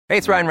Hey,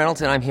 it's Ryan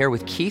Reynolds, and I'm here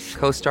with Keith,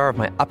 co-star of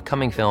my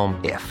upcoming film,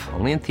 If,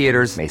 only in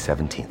theaters May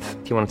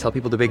 17th. Do you want to tell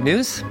people the big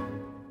news?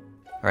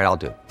 All right, I'll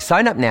do it.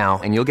 Sign up now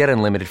and you'll get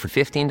unlimited for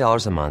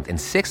 $15 a month and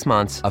 6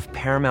 months of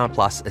Paramount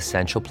Plus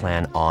Essential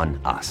Plan on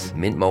us.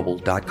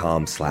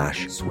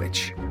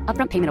 MintMobile.com/switch.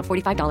 Upfront payment of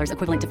 $45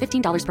 equivalent to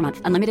 $15 per month.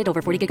 Unlimited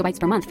over 40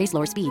 gigabytes per month. Face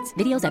lower speeds.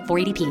 Videos at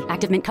 480p.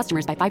 Active Mint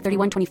customers by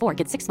 531.24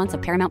 get 6 months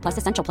of Paramount Plus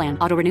Essential Plan.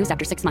 Auto renews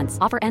after 6 months.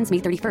 Offer ends May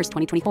 31st,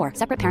 2024.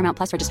 Separate Paramount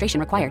Plus registration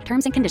required.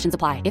 Terms and conditions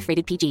apply if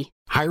rated PG.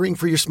 Hiring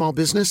for your small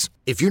business?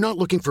 If you're not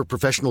looking for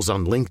professionals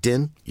on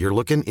LinkedIn, you're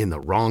looking in the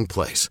wrong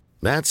place.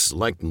 That's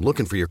like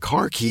looking for your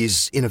car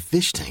keys in a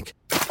fish tank.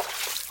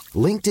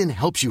 LinkedIn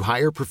helps you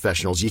hire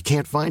professionals you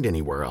can't find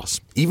anywhere else,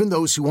 even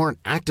those who aren't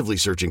actively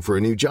searching for a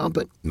new job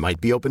but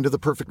might be open to the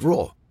perfect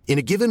role. In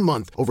a given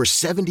month, over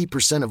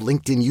 70% of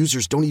LinkedIn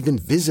users don't even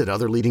visit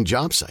other leading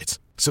job sites.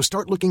 So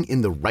start looking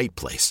in the right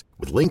place.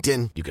 With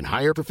LinkedIn, you can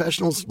hire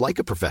professionals like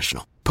a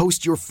professional.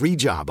 Post your free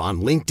job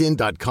on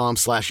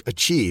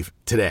linkedin.com/achieve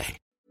today.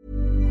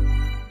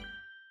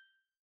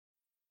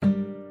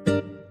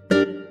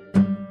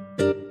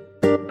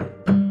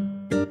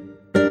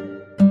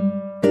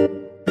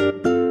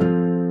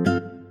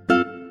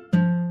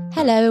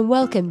 Hello and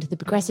welcome to the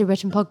Progressive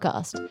Britain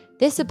podcast.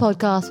 This is a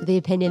podcast with the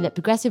opinion that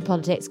progressive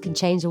politics can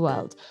change the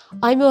world.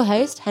 I'm your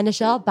host, Henna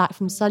Shah, back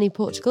from sunny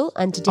Portugal,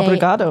 and today...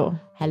 Obrigado.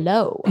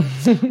 Hello.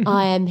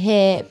 I am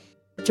here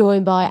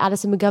joined by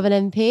Alison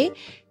McGovern MP,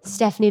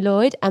 Stephanie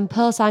Lloyd and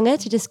Pearl Sangha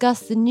to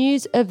discuss the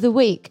news of the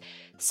week.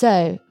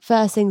 So,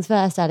 first things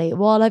first, Ali,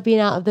 while I've been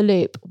out of the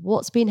loop,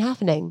 what's been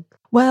happening?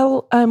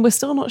 Well, we're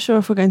still not sure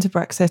if we're going to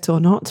Brexit or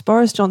not.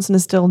 Boris Johnson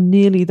is still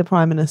nearly the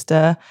Prime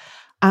Minister.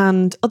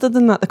 And other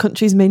than that, the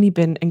country's mainly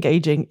been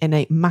engaging in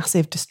a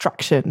massive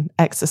distraction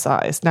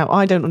exercise. Now,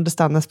 I don't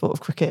understand the sport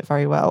of cricket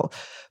very well,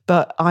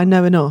 but I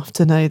know enough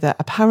to know that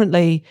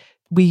apparently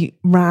we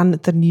ran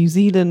the New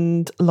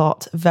Zealand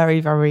lot very,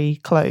 very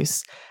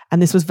close.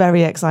 And this was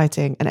very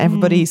exciting. And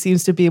everybody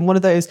seems to be in one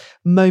of those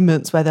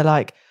moments where they're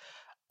like,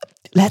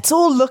 let's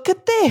all look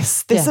at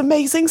this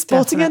amazing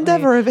sporting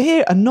endeavour over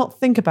here and not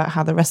think about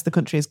how the rest of the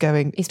country is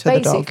going it's to the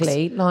dogs. It's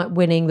basically like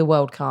winning the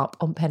World Cup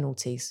on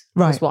penalties.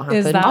 Right. Is what happened.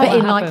 Is that but what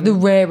in like the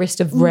rarest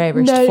of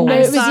rarest forms. No,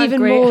 it was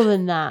even more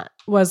than that.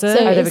 Was it?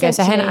 So there we go.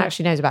 So Henna essentially-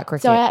 actually knows about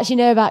cricket. So I actually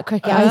know about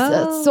cricket.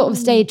 I sort of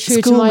stayed true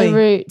School to my me.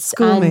 roots,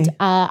 School and me.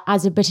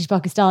 as a British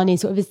Pakistani,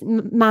 sort of is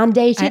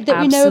mandated that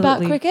we know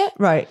about absolutely cricket.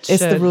 Right,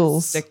 it's the Should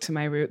rules. Stick to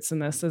my roots in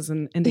this as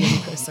an Indian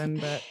person,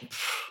 but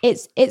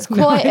It's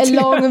quite a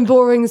long and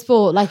boring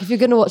sport. Like if you're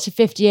going to watch a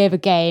 50-over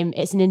game,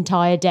 it's an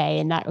entire day,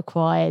 and that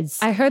requires.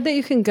 I heard that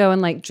you can go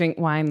and like drink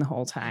wine the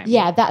whole time.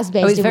 Yeah, that's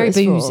basically. Oh, it's very what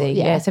it's for. boozy.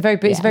 Yeah, it's a very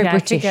Yeah, I could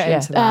British. get Yeah.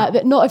 into that.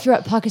 But not if you're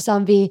at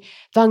Pakistan v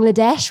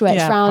Bangladesh, where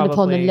it's Yeah, frowned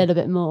upon a probably. little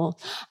bit more.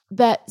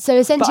 But so But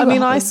essentially, I mean,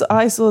 what happened-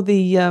 I saw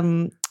the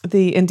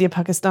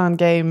India-Pakistan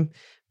game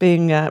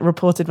being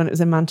reported when it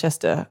was in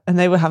Manchester, and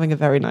they were having a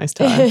very nice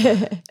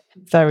time.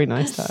 Very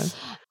nice time.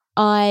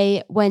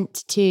 I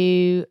went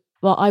to,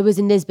 I was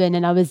in Lisbon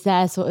and I was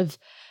there sort of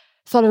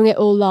following it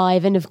all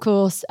live. And of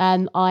course,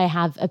 I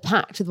have a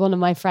pact with one of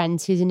my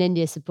friends who's an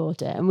India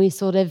supporter, and we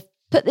sort of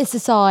put this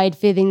aside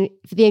for the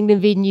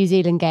England v New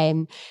Zealand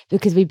game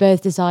because we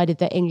both decided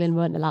that England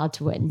weren't allowed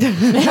to win.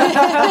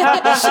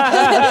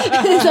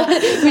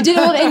 We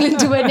didn't want England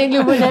to win.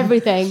 England won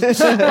everything.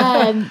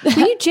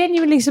 Were you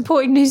genuinely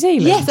supporting New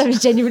Zealand? Yes, I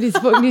was genuinely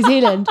supporting New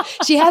Zealand.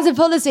 She has a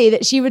policy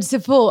that she would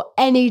support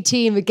any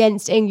team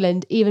against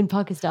England, even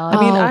Pakistan. I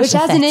mean, which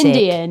as an pathetic.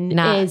 Indian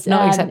Nah, is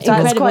not acceptable.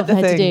 incredible That's quite for the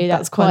her to thing. do.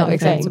 That's quite quite the the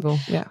thing. acceptable.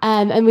 Yeah.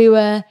 And we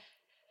were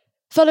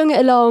following it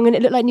along, and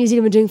it looked like New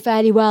Zealand were doing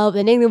fairly well, but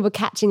then England were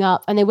catching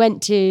up, and they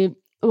went to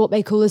what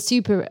they call a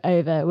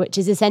superover, which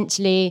is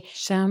essentially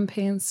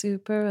Champagne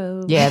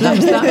super. Yeah, that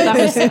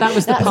was the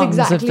That's puns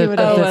exactly of what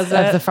the, it of is.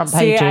 the, of the front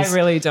pages. See, I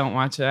really don't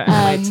watch it.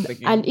 I wait to the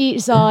game. and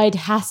each side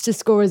has to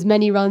score as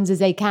many runs as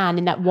they can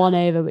in that one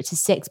over, which is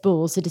 6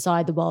 balls to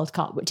decide the World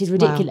Cup, which is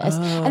ridiculous.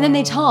 And then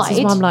they tied. This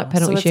is why I'm like So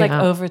penalty it's like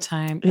shootout.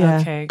 overtime. Yeah.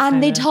 Okay.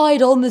 And they kinda.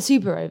 tied on the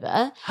super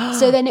over.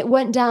 So then it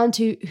went down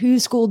to who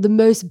scored the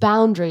most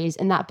boundaries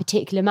in that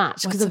particular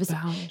match. What's a obviously,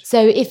 boundary?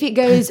 so if it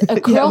goes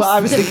across Yeah, well,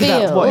 I was the thinking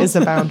that. field, What is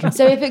a boundary?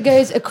 so if it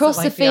goes across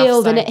like the the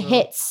field and it offside rule?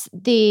 hits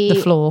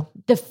the floor.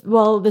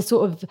 the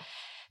sort of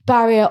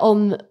barrier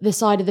on the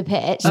side of the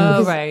pitch,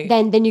 because right.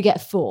 then you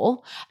get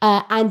 4.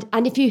 And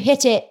if you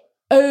hit it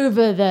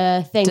over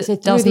the thing, so through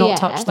does the not air,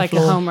 touch the like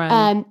floor. a home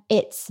run.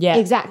 it's Yeah.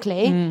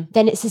 exactly.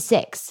 Then it's a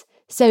 6.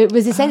 So it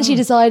was essentially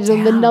decided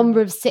on the number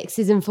of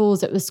 6s and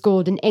 4s that were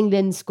scored, and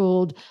England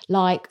scored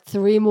like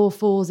 3 more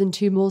 4s and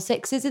 2 more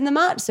 6s in the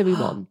match, so we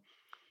won.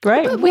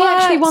 Great. We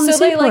actually won the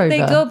so super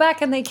they over. go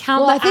back and they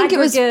count Well, the I think it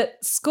was- aggregate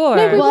score.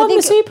 No, we Well, I won the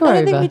think- super I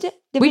don't think over. we did.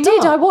 Did we we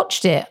did. not? I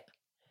watched it.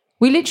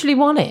 We literally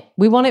won it.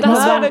 We won it. No,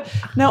 by-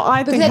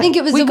 I Because I think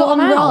it was we the got one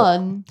them out.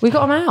 run. We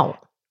got them out.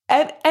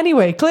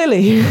 Anyway,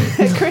 clearly,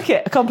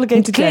 cricket, a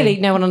complicated Clearly,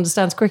 game. no one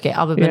understands cricket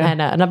other than Yeah.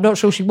 Henna, and I'm not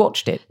sure she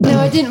watched it. No,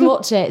 I didn't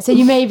watch it. So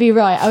you may be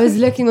right. I was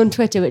looking on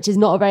Twitter, which is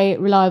not a very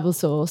reliable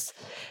source.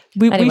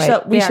 We Anyway,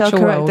 shall the actual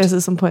correct world. this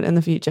at some point in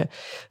the future.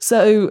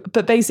 So,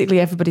 but basically,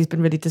 everybody's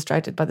been really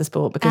distracted by the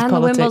sport because And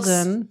politics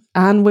Wimbledon.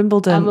 and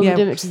Wimbledon,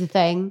 Which is a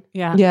thing.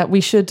 Yeah. yeah.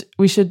 We should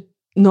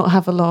not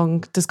have a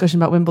long discussion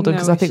about Wimbledon No,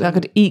 because I we think that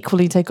could shouldn't.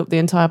 equally take up the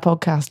entire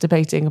podcast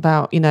debating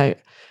about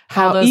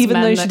how those even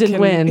men though she that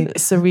didn't can- win,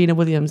 Serena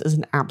Williams is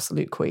an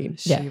absolute queen.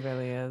 She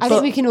really is. I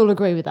think we can all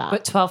agree with that.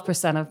 But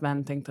 12% of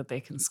men think that they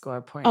can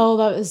score points. Oh,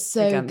 that was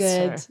so against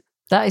good. her.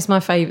 That is my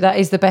favourite. That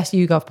is the best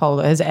YouGov poll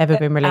that has ever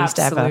been released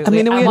Absolutely. ever. I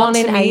mean, I we- want One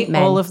in to 8 meet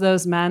men. all of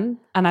those men,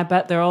 and I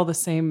bet they're all the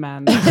same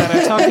men that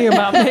are talking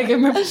about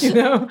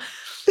Meghan.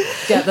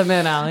 Get them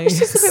in, Ali.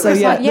 So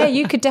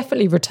you could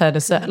definitely return a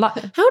serve. Like,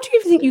 how do you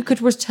even think you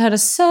could return a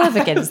serve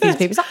against these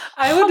people? It's like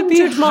I would be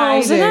 100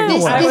 miles an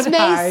hiding. hour. I This would may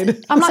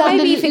hide. I'm like, sound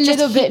maybe a if it just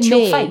little bit hit your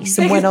mean. face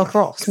and went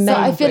across. So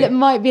I feel it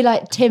might be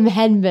like Tim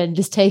Henman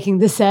just taking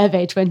the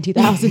survey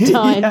 20,000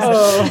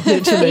 times.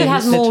 Literally, he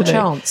has more literally.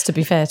 chance, to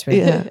be fair to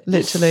him. Yeah,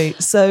 literally.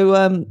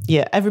 So,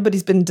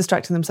 everybody's been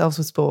distracting themselves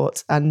with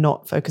sport and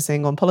not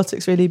focusing on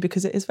politics really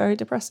because it is very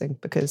depressing.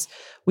 Because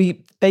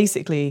we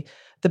basically,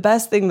 the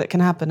best thing that can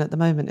happen at the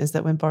moment is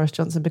that when Boris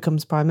Johnson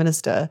becomes Prime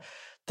Minister,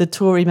 the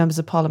Tory members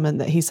of Parliament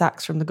that he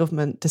sacks from the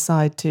government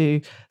decide to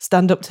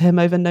stand up to him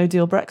over no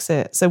deal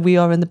Brexit. So we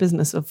are in the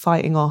business of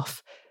fighting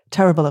off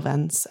terrible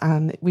events,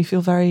 and it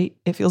feels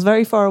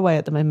very far away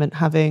at the moment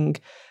having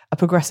a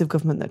progressive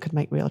government that could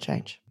make real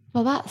change.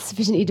 Well, that's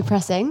sufficiently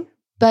depressing.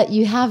 But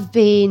you have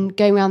been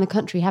going around the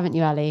country, haven't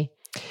you, Ali?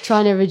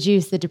 Trying to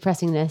reduce the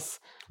depressingness.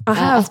 I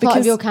have, as part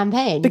of your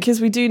campaign. Because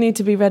we do need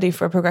to be ready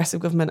for a progressive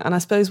government. And I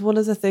suppose one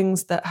of the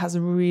things that has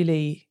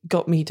really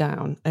got me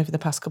down over the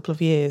past couple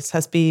of years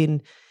has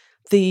been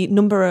the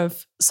number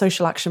of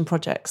social action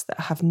projects that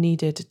have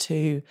needed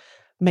to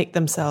make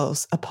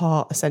themselves a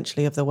part,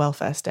 essentially, of the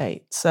welfare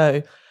state.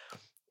 So,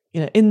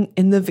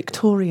 in the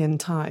Victorian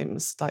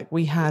times, like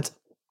we had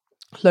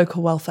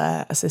local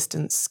welfare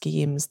assistance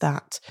schemes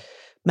that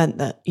meant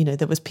that,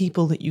 there was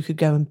people that you could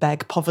go and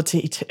beg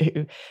poverty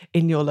to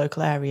in your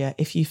local area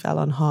if you fell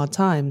on hard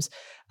times.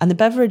 And the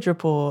Beveridge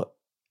report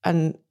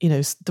and,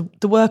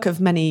 the work of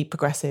many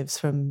progressives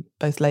from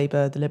both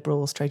Labour, the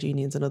Liberals, trade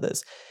unions and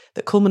others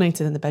that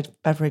culminated in the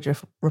Beveridge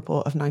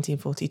report of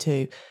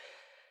 1942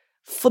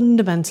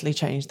 fundamentally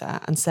changed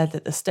that and said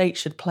that the state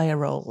should play a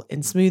role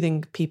in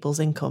smoothing people's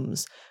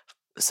incomes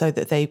so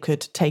that they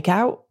could take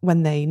out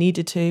when they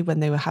needed to, when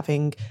they were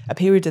having a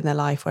period in their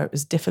life where it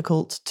was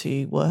difficult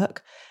to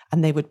work,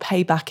 and they would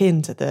pay back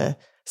into the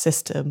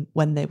system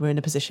when they were in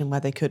a position where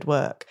they could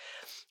work.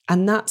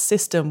 And that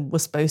system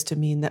was supposed to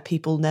mean that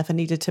people never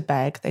needed to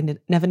beg, they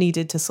never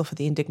needed to suffer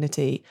the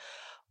indignity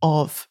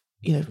of,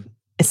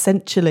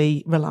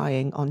 essentially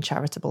relying on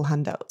charitable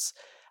handouts.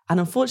 And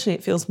unfortunately,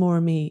 it feels more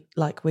and me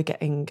like we're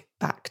getting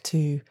back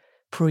to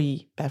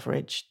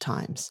pre-Beveridge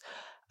times.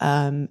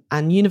 And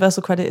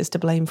universal credit is to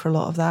blame for a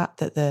lot of that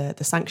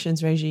the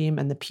sanctions regime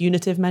and the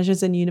punitive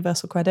measures in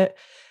universal credit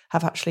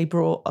have actually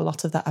brought a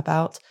lot of that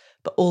about,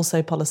 but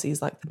also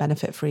policies like the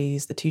benefit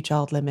freeze, the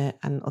 2-child limit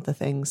and other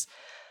things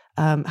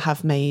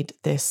have made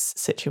this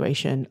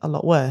situation a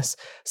lot worse.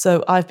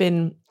 So I've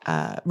been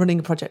running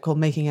a project called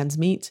Making Ends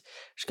Meet,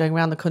 which is going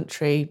around the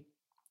country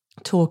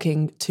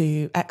talking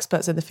to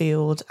experts in the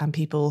field and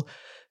people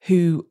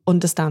who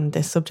understand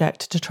this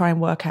subject to try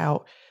and work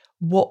out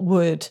what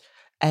would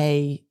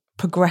a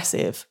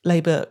progressive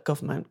Labour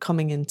government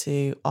coming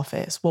into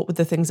office, what would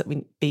the things that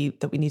we need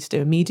to do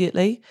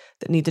immediately,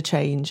 that need to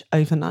change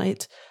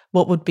overnight?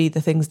 What would be the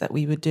things that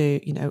we would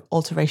do,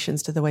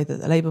 alterations to the way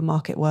that the labour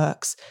market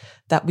works,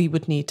 that we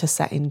would need to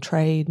set in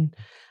train?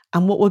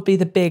 And what would be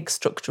the big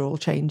structural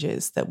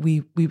changes that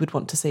we would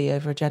want to see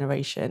over a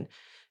generation?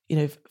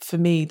 For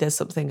me, there's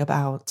something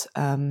about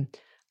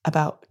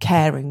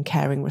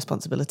caring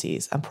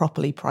responsibilities and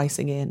properly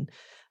pricing in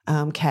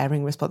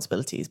caring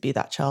responsibilities, be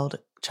that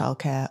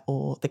childcare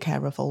or the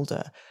care of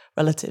older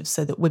relatives,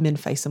 so that women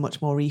face a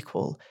much more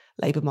equal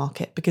labour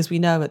market. Because we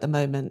know at the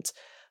moment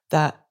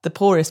that the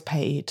poorest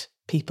paid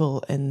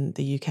people in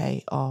the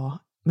UK are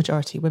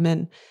majority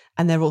women,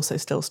 and they're also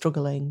still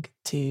struggling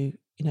to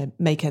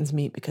make ends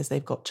meet because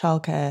they've got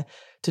childcare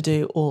to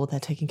do or they're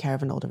taking care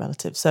of an older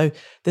relative. So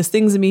there's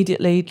things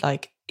immediately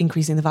like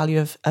increasing the value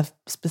of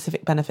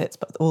specific benefits,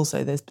 but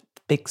also there's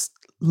big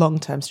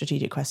long-term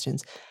strategic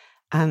questions.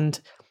 And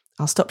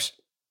I'll stop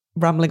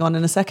rambling on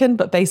in a second,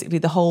 but basically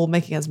the whole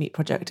Making Ends Meet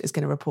project is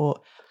going to report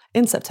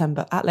in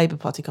September at Labour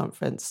Party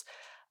conference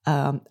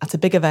at a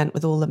big event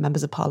with all the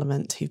members of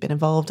Parliament who've been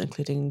involved,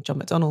 including John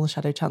McDonnell, the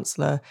Shadow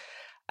Chancellor,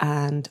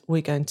 and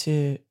we're going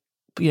to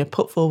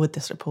put forward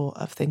this report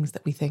of things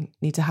that we think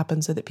need to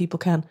happen so that people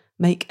can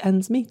make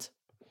ends meet.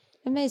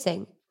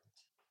 Amazing.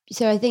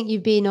 So I think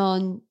you've been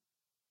on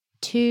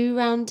 2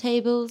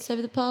 roundtables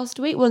over the past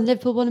week. One in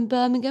Liverpool, one in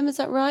Birmingham. Is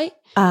that right?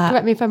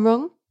 Correct me if I'm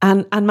wrong.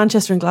 And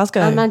Manchester and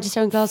Glasgow. And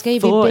Manchester and Glasgow.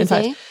 You've been 4, busy.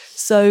 in fact.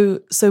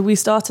 So we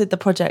started the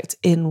project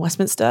in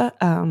Westminster.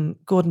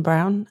 Gordon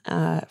Brown,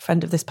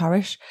 friend of this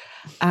parish,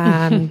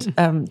 and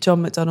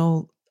John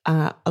McDonnell,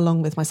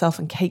 along with myself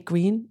and Kate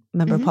Green,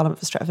 Member of Parliament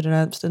for Stretford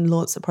and Urmston,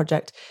 launched the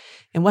project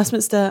in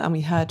Westminster. And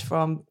we heard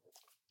from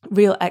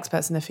real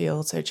experts in the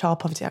field, so Child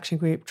Poverty Action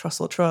Group,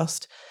 Trussell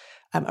Trust,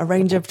 a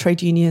range of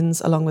trade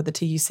unions along with the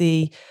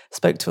TUC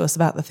spoke to us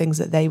about the things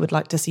that they would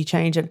like to see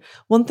change. And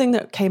one thing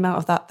that came out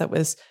of that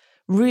was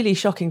really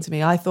shocking to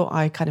me, I thought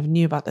I kind of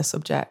knew about this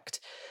subject,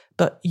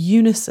 but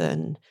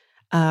Unison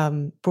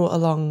brought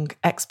along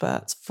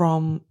experts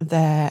from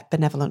their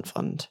benevolent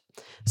fund.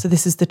 So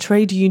this is the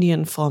trade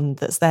union fund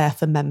that's there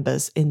for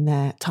members in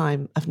their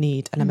time of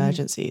need and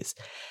emergencies.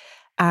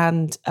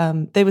 And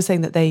they were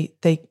saying that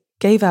they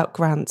gave out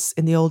grants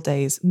in the old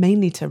days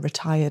mainly to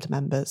retired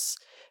members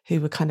who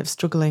were kind of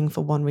struggling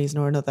for one reason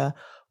or another,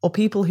 or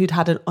people who'd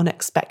had an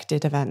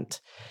unexpected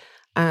event.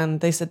 And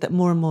they said that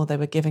more and more they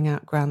were giving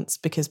out grants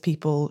because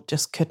people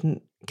just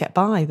couldn't get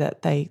by,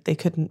 that they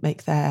couldn't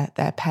make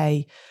their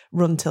pay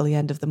run till the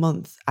end of the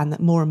month, and that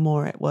more and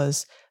more it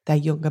was their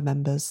younger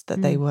members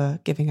that they were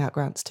giving out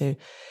grants to.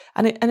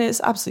 And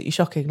it's absolutely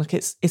shocking. Like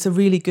it's a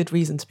really good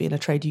reason to be in a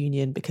trade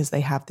union because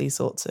they have these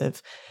sorts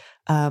of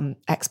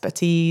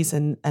expertise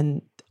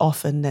and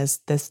often there's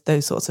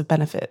those sorts of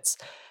benefits.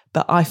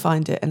 But I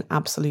find it an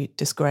absolute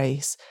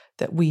disgrace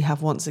that we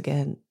have once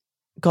again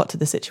got to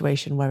the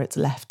situation where it's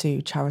left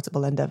to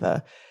charitable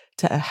endeavour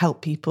to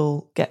help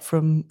people get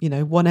from,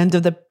 one end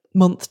of the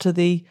month to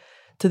the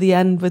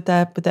end with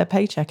their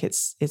paycheck.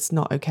 It's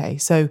not okay.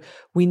 So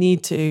we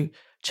need to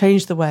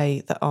change the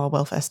way that our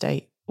welfare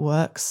state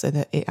works so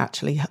that it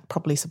actually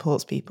properly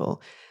supports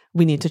people.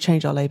 We need to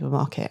change our labour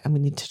market, and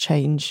we need to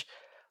change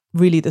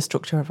really the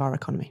structure of our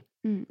economy.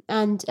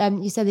 And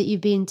you said that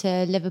you've been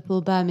to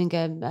Liverpool,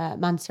 Birmingham,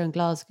 Manchester and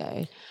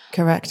Glasgow.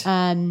 Correct.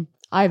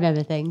 I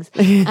remember things.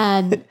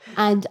 And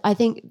I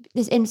think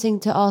it's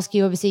interesting to ask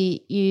you,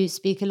 obviously, you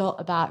speak a lot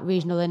about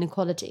regional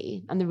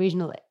inequality and the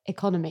regional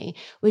economy.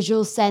 Was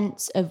your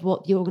sense of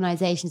what the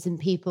organisations and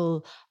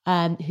people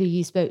who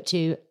you spoke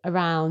to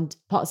around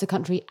parts of the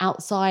country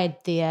outside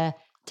the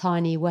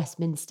tiny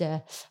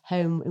Westminster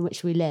home in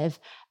which we live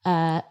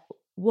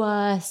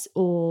worse,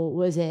 or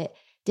was it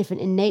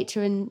different in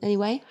nature in any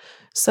way?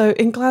 So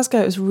in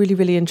Glasgow, it was really,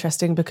 really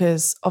interesting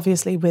because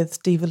obviously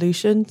with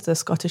devolution, the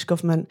Scottish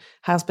government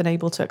has been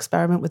able to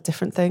experiment with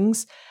different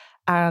things,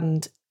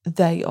 and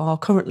they are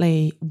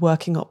currently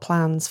working up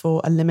plans for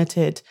a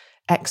limited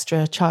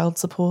extra child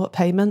support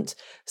payment.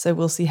 So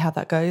we'll see how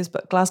that goes.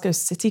 But Glasgow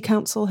City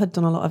Council had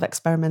done a lot of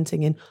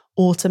experimenting in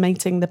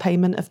automating the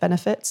payment of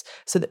benefits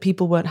so that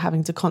people weren't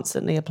having to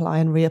constantly apply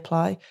and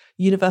reapply.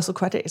 Universal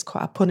credit is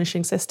quite a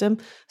punishing system.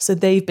 So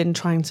they've been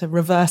trying to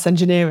reverse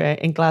engineer it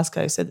in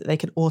Glasgow so that they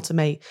can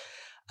automate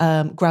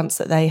grants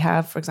that they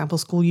have, for example,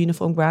 school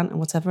uniform grant and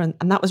whatever.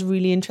 And that was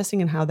really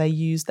interesting in how they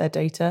use their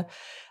data.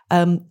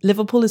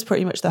 Liverpool is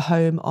pretty much the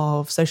home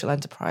of social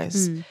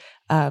enterprise.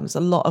 There's a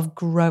lot of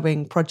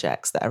growing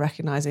projects that are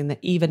recognising that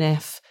even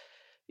if,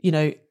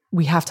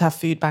 we have to have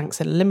food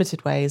banks in a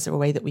limited way, is there a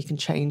way that we can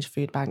change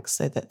food banks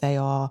so that they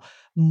are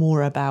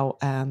more about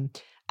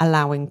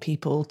allowing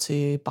people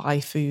to buy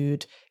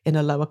food in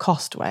a lower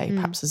cost way,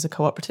 perhaps as a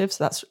cooperative.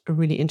 So that's a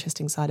really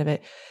interesting side of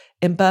it.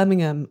 In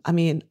Birmingham,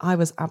 I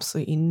was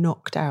absolutely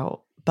knocked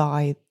out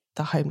by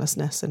the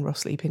homelessness and rough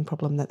sleeping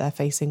problem that they're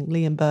facing.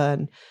 Liam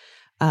Byrne,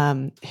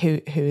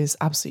 who is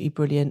absolutely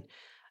brilliant,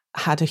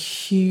 had a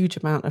huge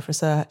amount of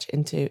research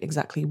into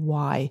exactly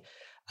why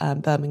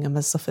Birmingham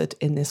has suffered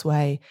in this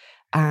way.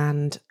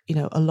 And,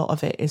 a lot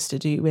of it is to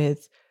do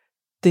with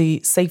the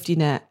safety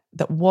net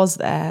that was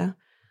there,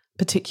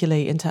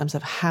 particularly in terms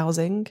of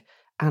housing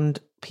and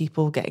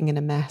people getting in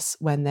a mess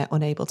when they're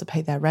unable to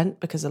pay their rent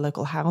because the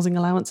local housing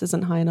allowance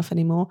isn't high enough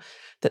anymore,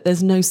 that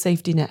there's no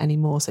safety net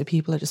anymore. So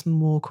people are just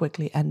more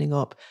quickly ending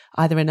up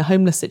either in a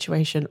homeless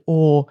situation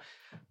or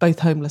both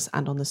homeless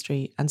and on the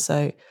street. And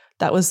so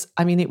that was,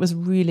 it was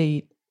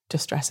really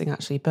distressing,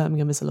 actually.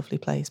 Birmingham is a lovely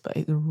place, but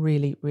it's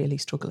really, really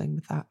struggling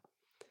with that.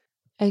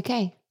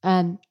 Okay.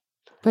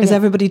 Is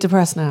everybody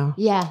depressed now?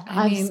 Yeah.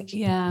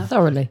 Yeah.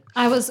 Thoroughly.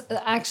 I was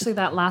actually,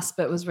 that last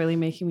bit was really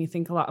making me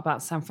think a lot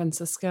about San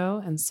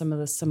Francisco and some of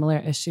the similar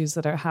issues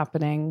that are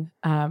happening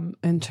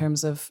in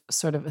terms of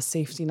sort of a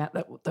safety net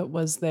that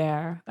was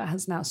there that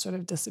has now sort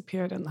of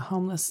disappeared, and the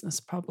homelessness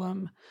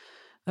problem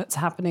that's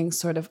happening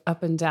sort of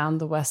up and down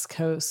the West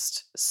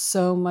Coast.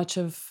 So much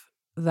of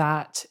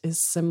that is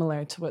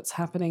similar to what's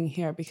happening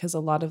here because a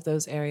lot of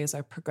those areas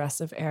are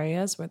progressive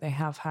areas where they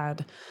have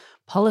had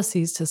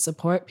policies to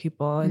support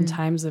people in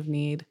times of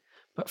need,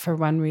 but for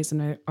one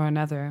reason or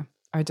another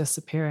are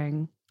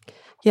disappearing.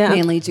 Yeah,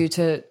 mainly due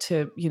to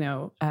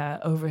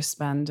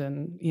overspend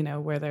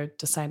and where they're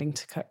deciding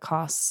to cut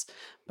costs.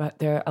 But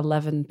there are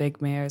 11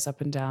 big mayors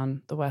up and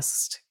down the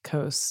West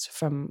Coast,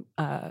 from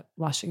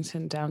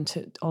Washington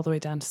all the way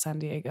down to San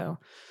Diego,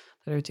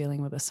 that are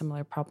dealing with a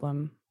similar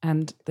problem,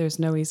 and there's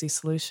no easy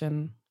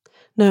solution.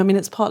 No,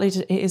 it's partly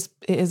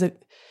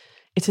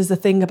it is a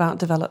thing about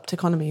developed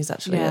economies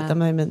actually at the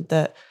moment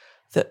that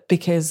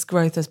because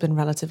growth has been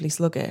relatively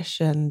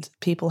sluggish and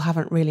people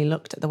haven't really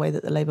looked at the way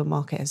that the labour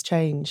market has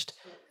changed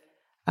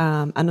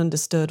and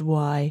understood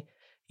why.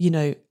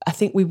 I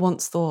think we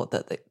once thought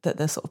that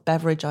the sort of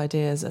beverage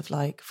ideas of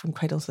like from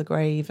cradle to the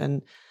grave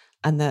and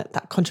and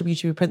that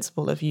contributory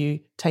principle of you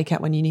take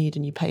out when you need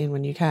and you pay in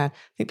when you can.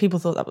 I think people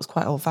thought that was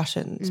quite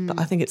old-fashioned, but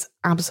I think it's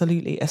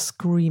absolutely a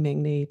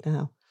screaming need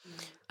now.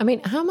 I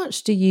mean, how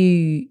much do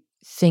you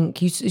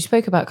think, you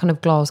spoke about kind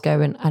of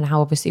Glasgow and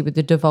how obviously with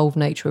the devolved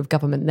nature of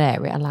government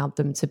there, it allowed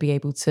them to be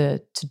able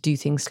to do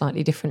things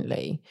slightly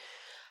differently.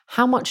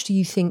 How much do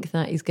you think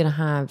that is going to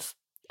have,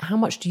 how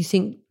much do you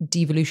think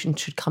devolution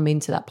should come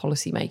into that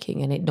policy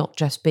making and it not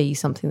just be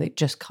something that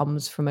just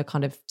comes from a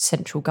kind of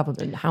central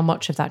government? How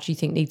much of that do you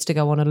think needs to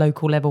go on a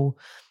local level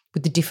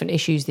with the different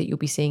issues that you'll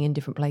be seeing in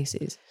different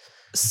places?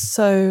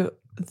 So,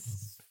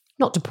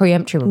 not to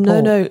preempt your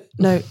report.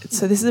 No.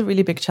 So this is a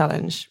really big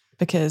challenge,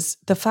 because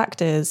the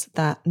fact is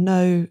that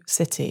no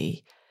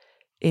city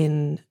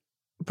in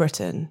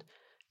Britain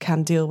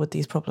can deal with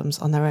these problems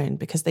on their own,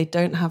 because they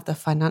don't have the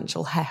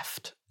financial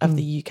heft of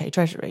the UK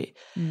Treasury.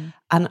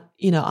 And,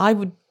 you know, I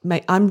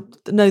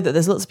know that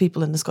there's lots of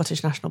people in the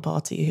Scottish National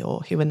Party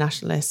or who are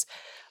nationalists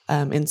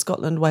in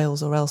Scotland,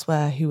 Wales or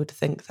elsewhere who would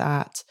think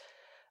that,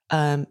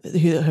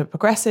 who are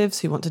progressives,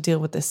 who want to deal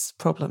with this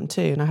problem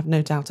too, and I have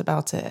no doubt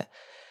about it.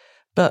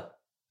 But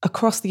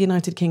across the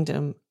United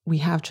Kingdom, we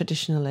have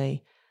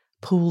traditionally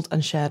pooled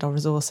and shared our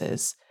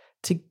resources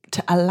to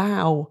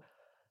allow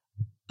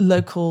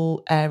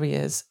local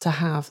areas to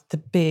have the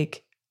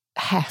big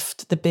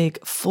heft, the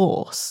big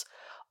force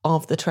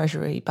of the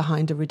Treasury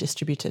behind a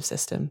redistributive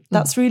system.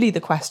 That's really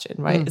the question,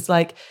 right? It's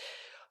like,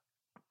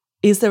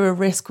 is there a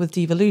risk with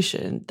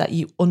devolution that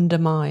you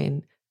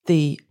undermine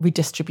the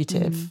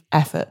redistributive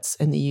efforts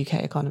in the UK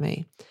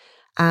economy?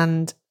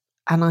 And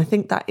I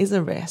think that is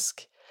a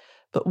risk.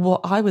 But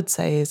what I would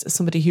say is, as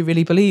somebody who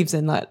really believes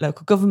in like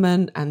local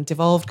government and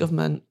devolved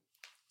government,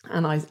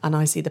 and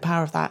I see the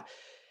power of that,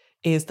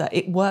 is that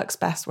it works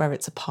best where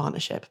it's a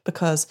partnership.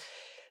 Because,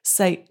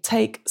 say,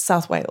 take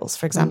South Wales,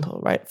 for example,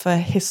 right? For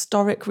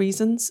historic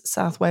reasons,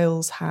 South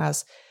Wales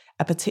has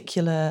a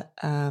particular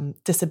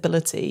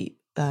disability,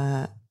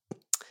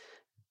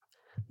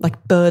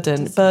 like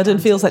burden. Burden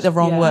feels like the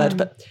wrong word,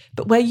 but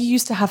where you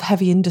used to have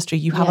heavy industry,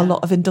 you have a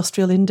lot of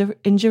industrial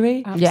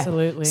injury.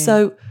 Absolutely.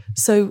 So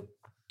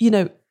you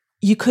know,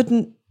 you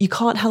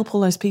can't help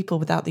all those people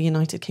without the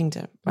United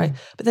Kingdom, right?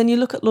 But then you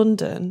look at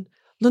London.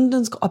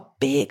 London's got a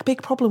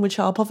big problem with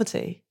child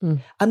poverty.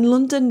 And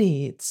London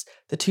needs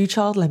the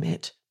 2-child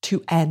limit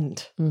to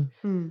end.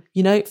 You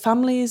know,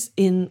 families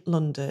in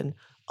London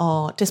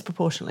are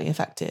disproportionately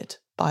affected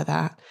by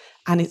that,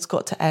 and it's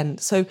got to end.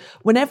 So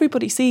when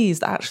everybody sees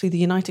that actually the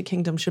United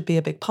Kingdom should be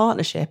a big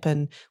partnership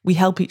and we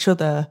help each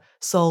other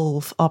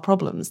solve our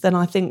problems, then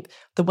I think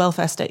the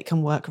welfare state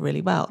can work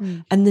really well.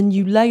 And then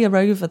you layer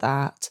over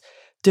that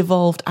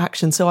devolved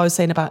action. So I was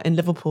saying about in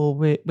Liverpool,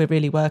 we're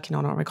really working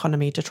on our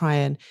economy to try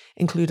and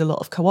include a lot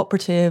of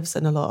cooperatives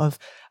and a lot of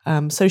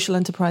social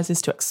enterprises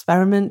to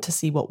experiment, to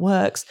see what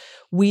works.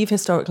 We've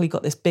historically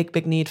got this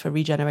big need for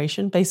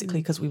regeneration,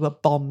 basically because we were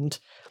bombed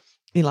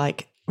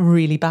like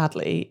really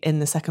badly in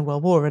the Second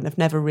World War and have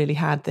never really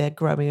had their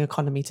growing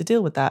economy to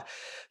deal with that.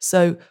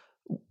 So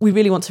we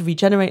really want to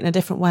regenerate in a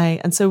different way.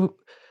 And so,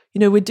 you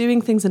know, we're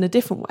doing things in a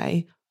different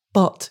way.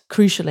 But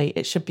crucially,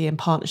 it should be in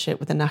partnership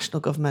with a national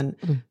government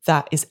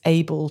that is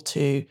able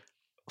to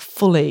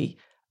fully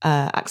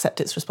accept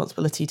its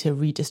responsibility to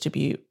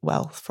redistribute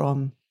wealth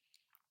from,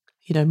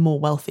 you know, more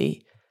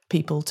wealthy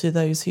people to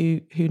those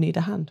who need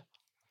a hand.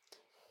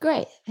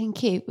 Great,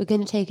 thank you. We're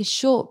going to take a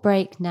short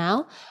break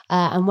now.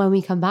 And when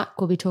we come back,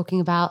 we'll be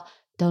talking about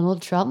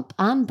Donald Trump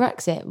and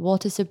Brexit.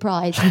 What a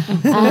surprise.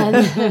 If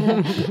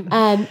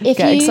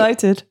Get you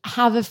excited.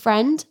 Have a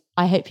friend,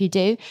 I hope you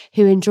do,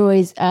 who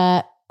enjoys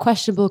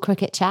questionable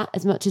cricket chat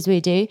as much as we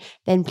do,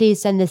 then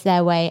please send this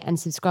their way and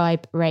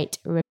subscribe, rate,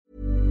 review.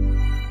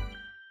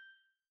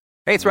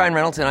 Hey, it's Ryan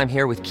Reynolds, and I'm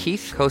here with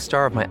Keith,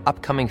 co-star of my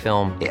upcoming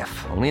film,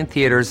 If, only in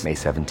theaters May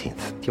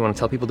 17th. Do you want to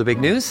tell people the big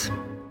news?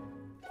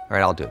 All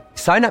right, I'll do it.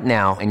 Sign up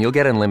now and you'll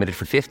get unlimited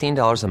for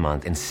 $15 a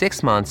month and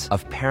 6 months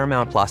of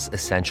Paramount Plus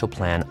Essential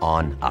Plan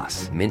on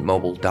us.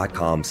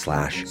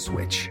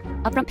 MintMobile.com/switch.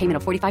 Upfront payment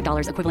of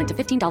 $45 equivalent to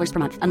 $15 per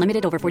month.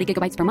 Unlimited over 40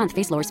 gigabytes per month.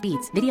 Face lower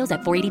speeds. Videos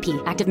at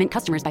 480p. Active Mint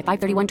customers by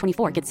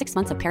 531.24 get 6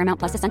 months of Paramount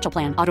Plus Essential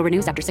Plan. Auto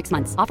renews after 6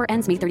 months. Offer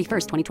ends May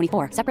 31st,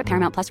 2024. Separate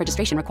Paramount Plus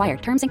registration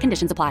required. Terms and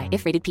conditions apply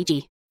if rated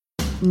PG.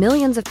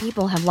 Millions of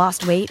people have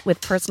lost weight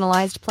with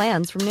personalized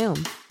plans from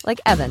Noom. Like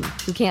Evan,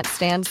 who can't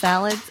stand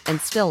salads and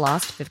still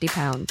lost 50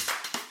 pounds.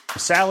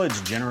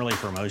 Salads generally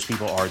for most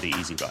people are the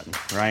easy button,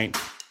 right?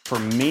 For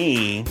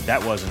me,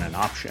 that wasn't an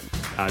option.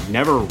 I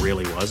never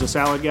really was a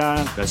salad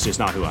guy. That's just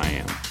not who I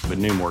am. But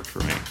Noom worked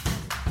for me.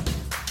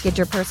 Get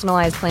your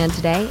personalized plan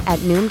today at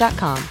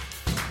Noom.com.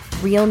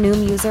 Real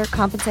Noom user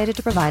compensated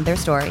to provide their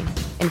story.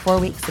 In 4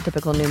 weeks, the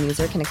typical Noom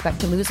user can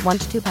expect to lose 1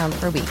 to 2 pounds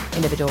per week.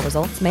 Individual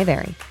results may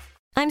vary.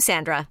 I'm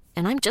Sandra,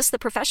 and I'm just the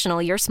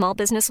professional your small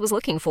business was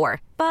looking for.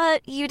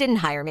 But you didn't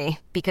hire me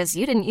because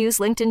you didn't use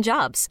LinkedIn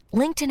Jobs.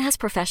 LinkedIn has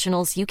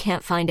professionals you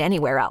can't find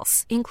anywhere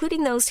else,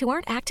 including those who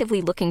aren't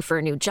actively looking for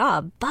a new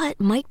job,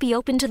 but might be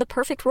open to the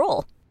perfect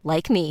role,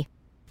 like me.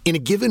 In a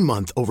given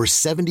month, over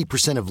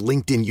 70% of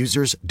LinkedIn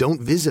users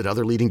don't visit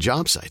other leading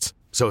job sites.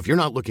 So if you're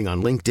not looking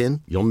on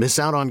LinkedIn, you'll miss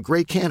out on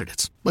great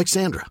candidates like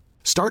Sandra.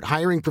 Start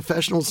hiring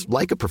professionals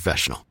like a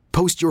professional.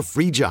 Post your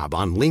free job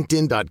on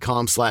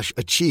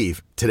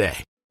linkedin.com/achieve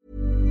today.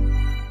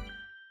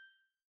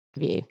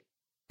 View.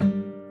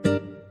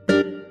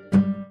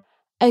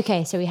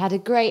 Okay, so we had a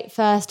great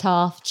first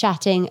half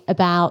chatting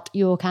about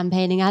your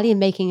campaigning, Ali,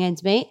 and making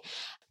ends meet.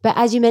 But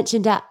as you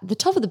mentioned at the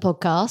top of the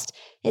podcast,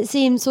 it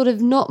seems sort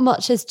of not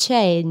much has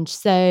changed.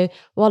 So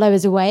while I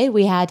was away,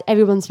 we had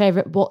everyone's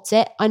favorite What's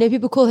It. I know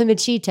people call him a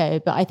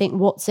Cheeto, but I think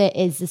What's It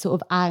is the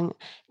sort of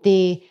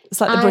it's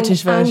like the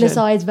British version,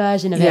 anglicized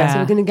version of it. So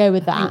we're going to go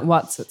with that.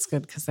 What's It's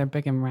good because they're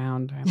big and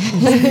round.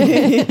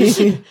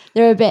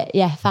 They're a bit,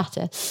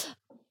 fatter.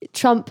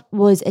 Trump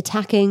was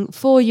attacking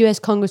 4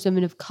 US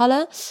congresswomen of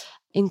color,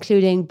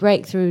 including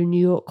breakthrough New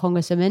York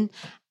Congresswoman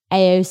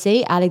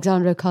AOC,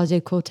 Alexandra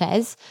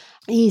Ocasio-Cortez.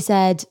 He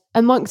said,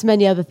 amongst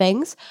many other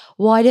things,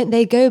 why don't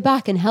they go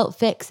back and help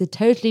fix the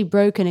totally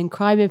broken and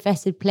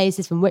crime-infested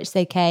places from which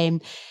they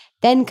came,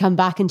 then come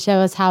back and show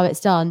us how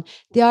it's done?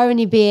 The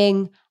irony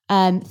being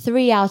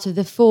 3 out of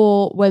the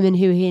 4 women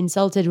who he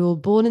insulted were all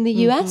born in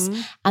the US,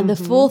 and the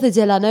 4th is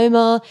Ilhan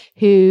Omar,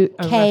 who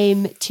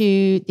came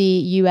to the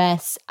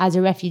US as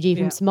a refugee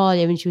from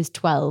Somalia when she was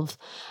 12.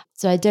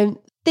 So I don't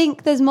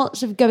think there's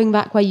much of going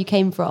back where you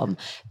came from,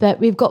 but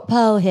we've got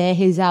Pearl here,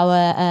 who's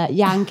our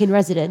Yank in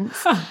residence.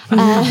 What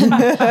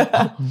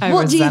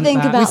do you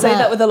think about that? We say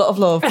that with a lot of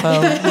love,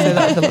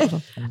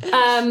 Pearl.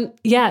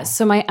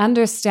 So my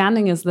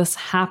understanding is this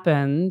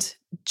happened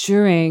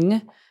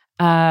during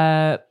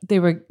they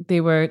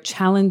were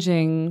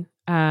challenging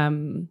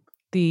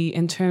the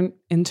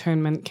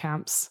internment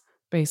camps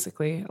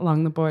basically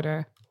along the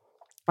border,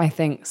 I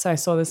think. So I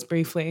saw this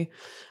briefly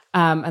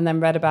and then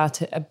read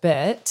about it a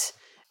bit.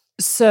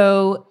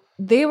 So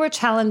they were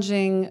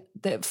challenging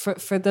that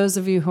for those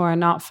of you who are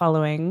not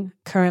following,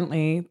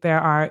 currently there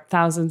are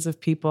thousands of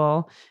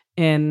people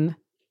in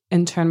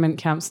internment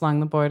camps along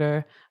the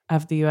border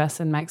of the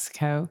US and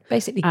Mexico.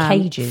 Basically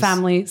cages.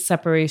 Family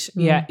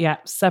separation.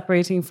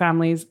 Separating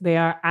families. They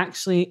are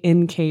actually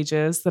in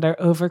cages that are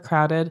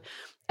overcrowded.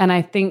 And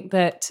I think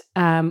that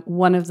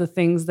one of the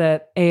things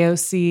that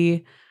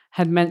AOC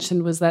had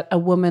mentioned was that a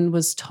woman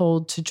was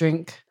told to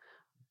drink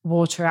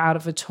water out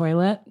of a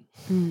toilet.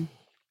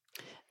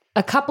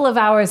 A couple of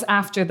hours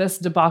after this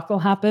debacle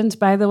happened,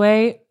 by the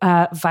way,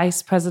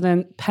 Vice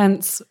President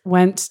Pence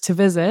went to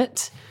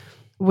visit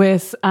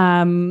with,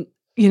 a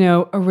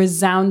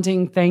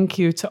resounding thank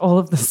you to all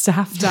of the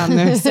staff down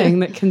there,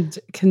 saying that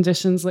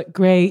conditions look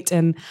great.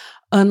 And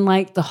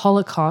unlike the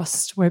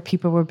Holocaust, where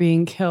people were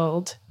being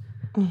killed,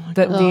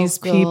 these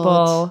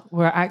people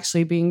were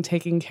actually being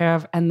taken care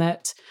of, and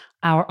that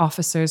our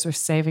officers were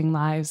saving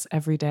lives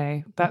every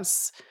day.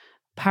 That's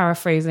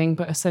paraphrasing,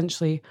 but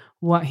essentially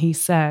what he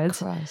said.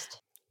 Christ.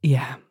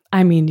 Yeah.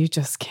 I mean, you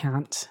just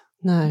can't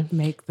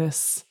make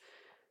this.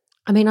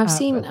 I mean, I've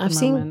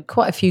seen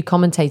quite a few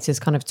commentators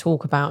kind of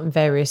talk about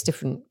various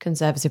different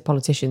conservative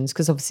politicians,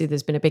 because obviously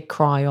there's been a big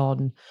cry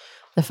on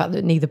the fact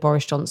that neither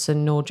Boris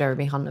Johnson nor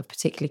Jeremy Hunt have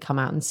particularly come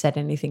out and said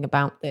anything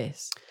about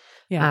this.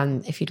 Yeah.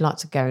 And if you'd like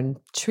to go and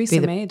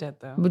Theresa May did,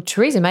 though. Well,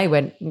 Theresa May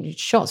went,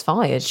 shots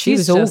fired. She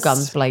was all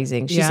guns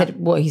blazing. She said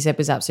what he said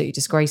was absolutely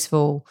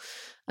disgraceful.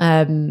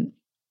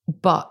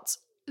 But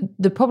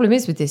the problem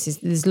is with this is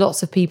there's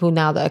lots of people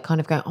now that are kind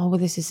of going, oh, well,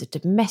 this is a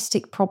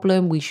domestic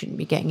problem. We shouldn't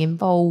be getting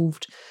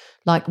involved.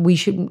 Like we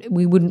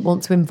wouldn't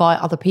want to invite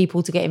other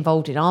people to get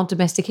involved in our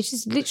domestic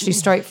issues. Literally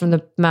straight from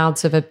the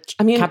mouths of a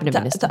cabinet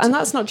minister. And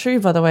that's not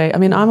true, by the way. I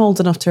mean, I'm old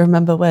enough to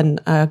remember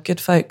when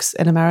good folks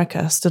in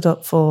America stood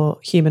up for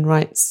human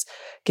rights,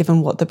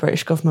 given what the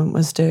British government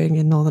was doing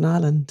in Northern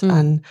Ireland.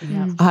 And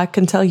I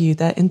can tell you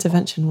their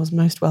intervention was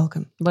most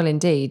welcome. Well,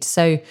 indeed.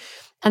 So,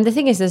 and the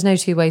thing is, there's no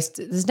two ways.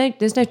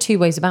 There's no two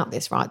ways about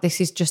this, right? This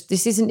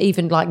isn't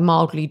even like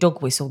mildly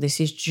dog whistle. This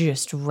is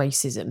just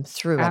racism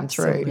through and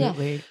through.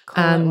 Absolutely.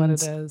 Call it what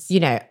it is.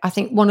 I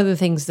think one of the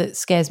things that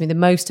scares me the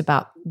most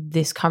about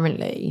this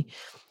currently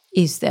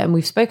is that, and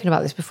we've spoken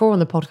about this before on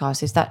the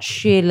podcast, is that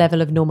sheer level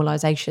of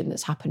normalization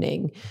that's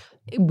happening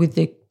with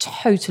the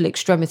total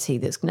extremity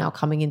that's now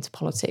coming into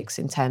politics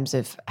in terms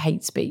of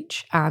hate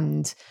speech,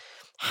 and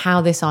how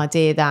this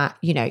idea that,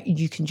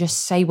 you can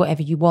just say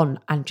whatever you want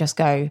and just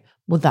go,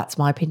 well, that's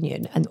my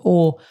opinion.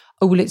 Or,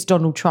 well, it's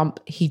Donald Trump.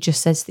 He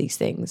just says these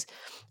things.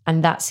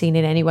 And that's seen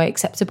in any way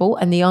acceptable.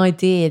 And the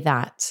idea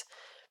that,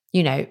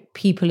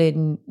 people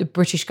in the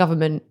British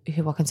government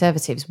who are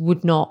conservatives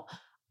would not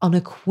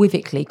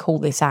unequivocally call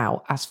this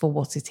out as for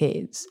what it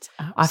is.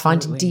 Absolutely. I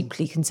find it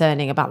deeply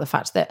concerning about the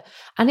fact that,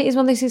 and it is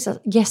one of those things,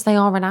 yes, they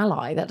are an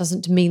ally. That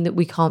doesn't mean that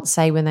we can't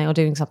say when they are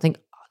doing something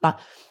like,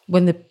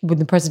 when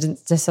the president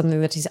says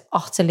something that is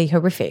utterly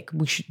horrific,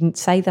 we shouldn't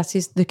say that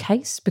is the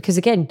case, because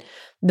again,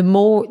 the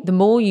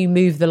more you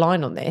move the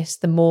line on this,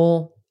 the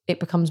more it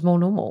becomes more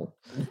normal,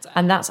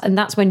 and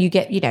that's when you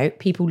get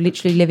people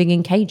literally living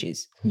in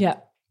cages. Yeah,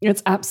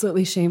 it's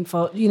absolutely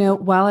shameful.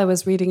 While I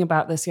was reading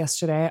about this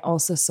yesterday, I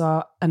also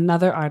saw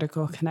another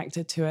article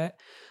connected to it,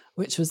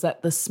 which was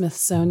that the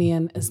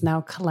Smithsonian is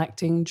now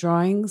collecting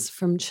drawings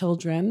from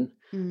children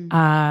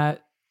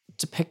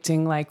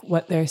depicting like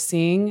what they're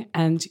seeing,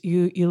 and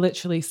you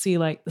literally see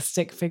like the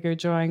stick figure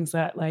drawings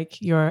that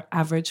like your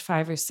average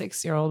 5 or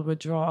 6 year old would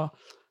draw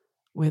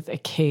with a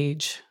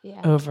cage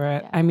over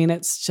it. I mean,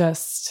 it's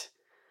just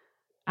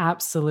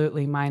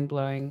absolutely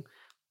mind-blowing.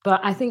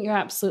 But I think you're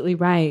absolutely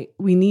right.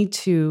 We need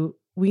to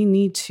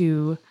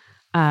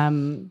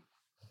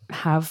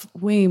have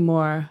way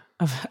more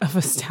of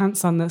a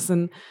stance on this,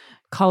 and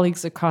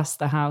colleagues across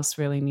the House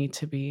really need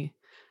to be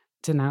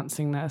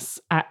denouncing this.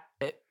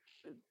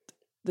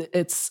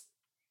 It's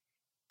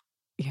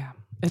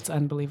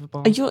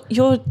unbelievable.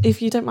 You're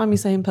if you don't mind me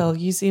saying, Pearl,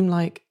 you seem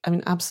like, I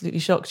mean, absolutely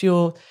shocked.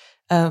 You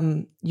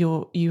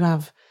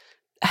have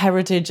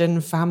heritage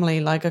and family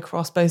like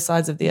across both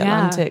sides of the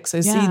Atlantic. So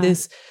see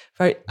this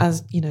very,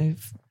 as you know,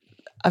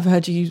 I've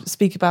heard you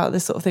speak about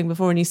this sort of thing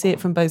before, and you see it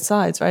from both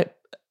sides, right?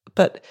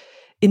 But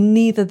in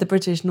neither the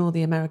British nor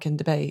the American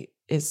debate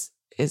is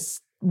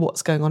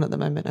what's going on at the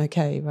moment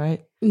okay,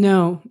 right?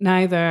 No,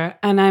 neither.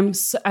 And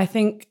I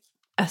think,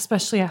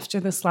 especially after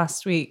this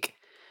last week,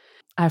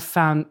 I've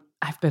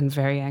been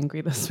very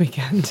angry this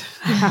weekend,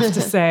 I have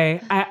to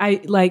say.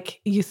 I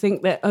like, you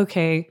think that,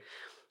 okay,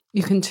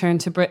 you can turn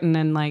to Britain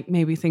and like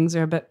maybe things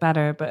are a bit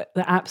better, but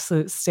the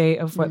absolute state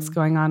of what's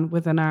going on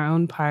within our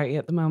own party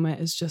at the moment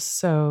is just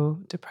so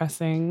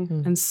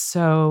depressing and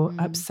so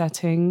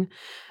upsetting.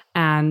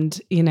 And,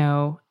 you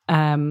know,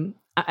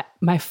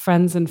 my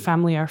friends and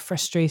family are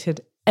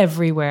frustrated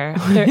everywhere.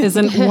 There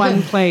isn't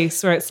one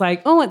place where it's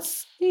like, oh,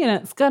 it's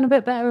gone a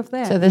bit better over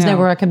there. So there's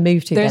nowhere I can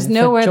move to. There's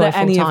nowhere that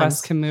any of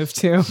us can move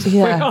to.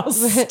 Yeah. We're all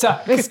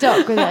stuck. We're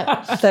stuck with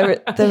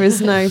it. There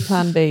is no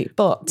plan B.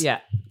 But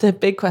the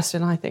big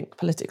question, I think,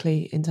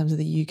 politically in terms of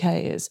the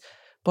UK is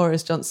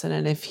Boris Johnson,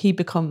 and if he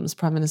becomes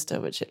Prime Minister,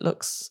 which it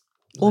looks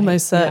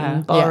almost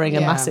certain, barring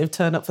a massive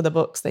turn up for the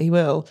books that he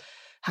will,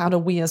 how do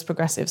we as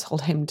progressives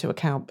hold him to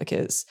account?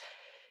 Because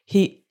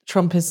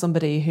Trump is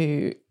somebody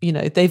who, you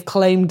know, they've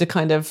claimed a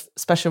kind of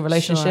special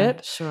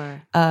relationship.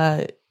 Sure.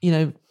 You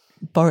know,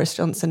 Boris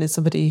Johnson is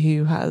somebody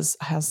who has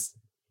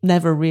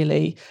never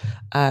really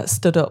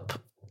stood up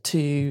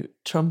to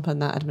Trump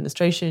and that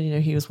administration. You know,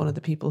 he was one of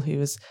the people who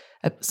was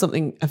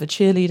something of a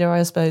cheerleader,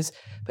 I suppose.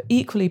 But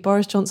equally,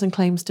 Boris Johnson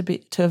claims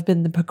to have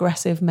been the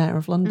progressive mayor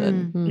of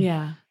London.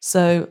 Yeah.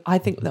 So I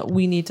think that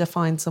we need to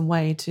find some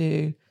way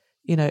to,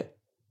 you know,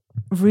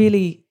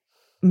 really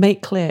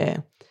make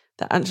clear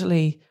that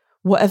actually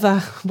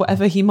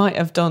whatever he might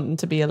have done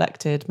to be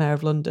elected mayor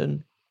of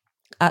London,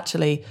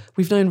 actually,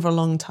 we've known for a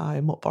long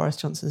time what Boris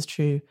Johnson's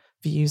true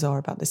views are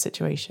about this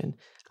situation,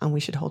 and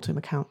we should hold him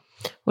account.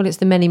 Well, it's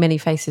the many, many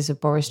faces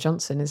of Boris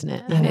Johnson, isn't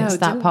it? And it's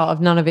that part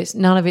of none of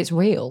it's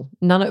real.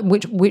 None of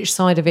which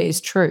side of it is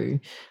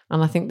true.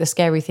 And I think the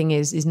scary thing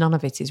is none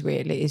of it is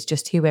real. It is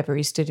just whoever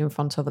he stood in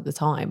front of at the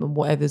time and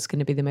whatever's going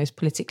to be the most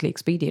politically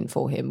expedient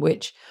for him,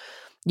 which,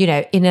 you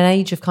know, in an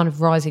age of kind of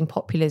rising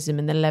populism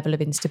and the level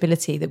of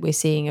instability that we're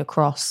seeing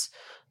across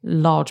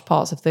large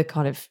parts of the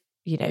kind of,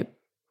 you know,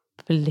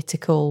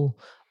 political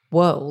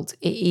world,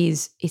 it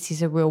is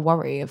a real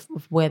worry of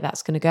where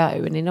that's going to go,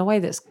 and in a way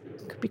that's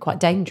could be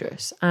quite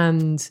dangerous.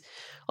 And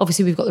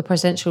obviously we've got the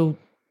presidential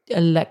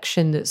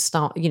election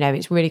that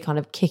it's really kind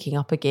of kicking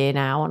up a gear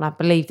now, and I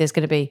believe there's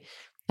going to be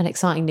an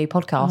exciting new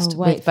podcast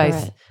with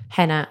both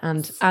Henna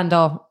and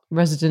our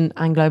resident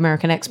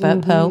Anglo-American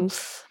expert Pearl.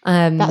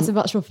 That's a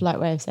much more polite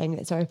way of saying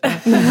it. Sorry,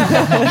 Pearl.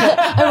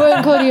 I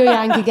won't call you a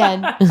Yank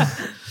again.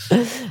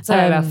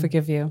 Sorry, I'll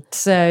forgive you.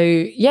 So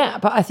yeah,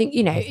 but I think,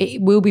 you know,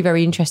 it will be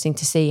very interesting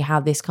to see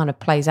how this kind of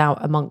plays out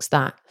amongst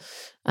that,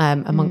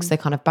 amongst the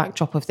kind of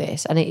backdrop of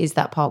this. And it is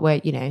that part where,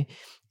 you know,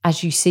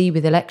 as you see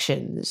with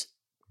elections,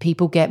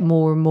 people get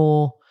more and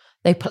more,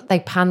 they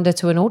pander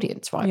to an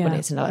audience, right? When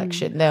it's an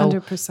election, they'll,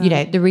 100%. You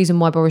know, the reason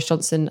why Boris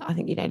Johnson, I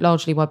think, you know,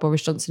 largely why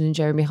Boris Johnson and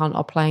Jeremy Hunt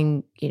are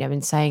playing, you know,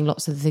 and saying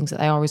lots of the things that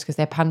they are is because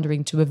they're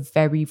pandering to a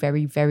very,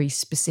 very, very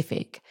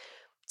specific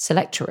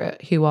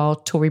selectorate who are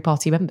Tory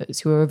party members,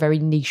 who are a very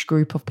niche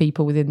group of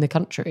people within the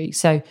country.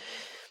 So,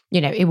 you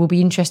know, it will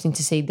be interesting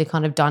to see the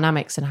kind of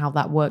dynamics and how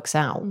that works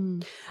out.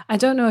 I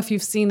don't know if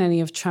you've seen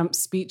any of Trump's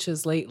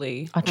speeches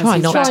lately. I try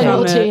not to.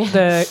 On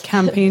the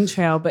campaign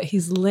trail, but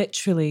he's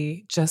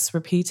literally just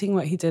repeating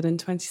what he did in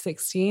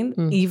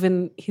 2016.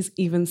 He's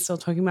even still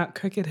talking about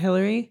crooked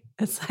Hillary.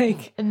 It's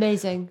like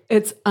amazing.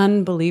 It's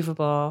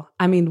unbelievable.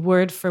 I mean,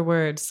 word for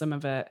word, some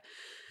of it.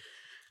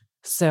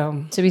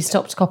 So we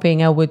stopped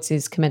copying Elle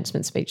Woods'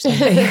 commencement speech. So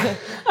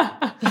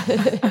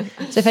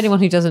if anyone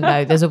who doesn't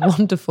know, there's a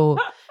wonderful,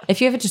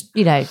 if you ever just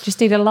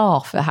need a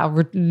laugh at how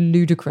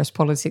ludicrous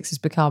politics has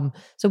become,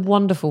 it's a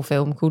wonderful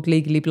film called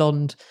Legally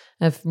Blonde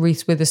of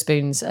Reese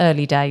Witherspoon's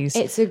early days.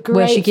 It's a great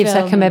where she gives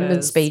her film.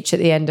 commencement speech at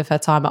the end of her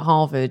time at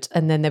Harvard,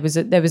 and then there was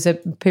a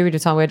period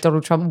of time where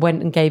Donald Trump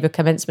went and gave a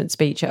commencement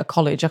speech at a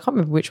college. I can't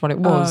remember which one it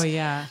was. Oh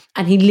yeah,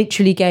 and he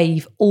literally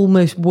gave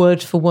almost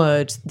word for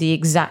word the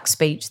exact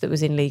speech that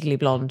was in Legally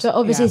Blonde. But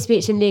obviously,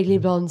 speech in Legally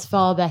Blonde's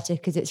far better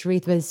because it's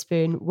Reese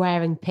Witherspoon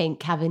wearing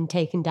pink, having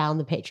taken down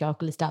the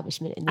patriarchal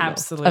establishment in the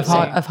absolutely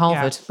of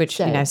Harvard, which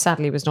So-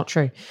 sadly was not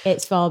true.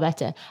 It's far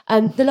better.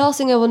 The last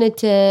thing I wanted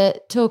to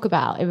talk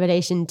about in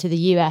relation to the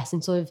US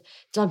and sort of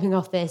jumping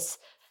off this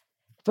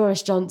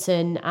Boris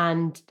Johnson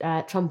and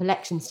Trump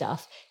election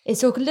stuff is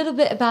talk a little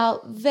bit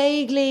about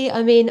vaguely.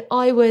 I mean,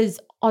 I was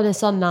on a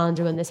sun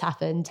lounger when this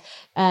happened,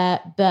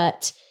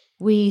 but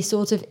we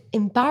sort of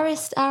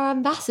embarrassed our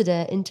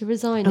ambassador into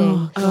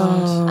resigning.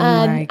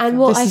 And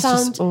what I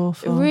found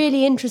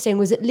really interesting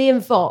was that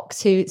Liam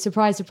Fox, who,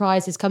 surprise,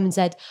 surprise, has come and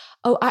said,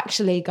 oh,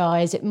 actually,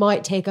 guys, it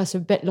might take us a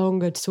bit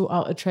longer to sort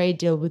out a trade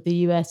deal with the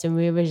US than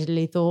we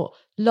originally thought.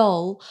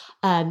 Lol.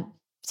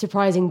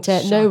 Surprising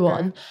to no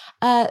one.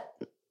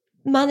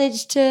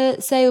 Managed to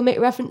say or make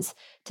reference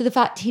to the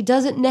fact he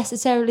doesn't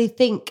necessarily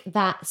think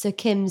that Sir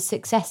Kim's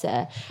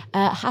successor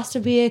has to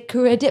be a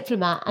career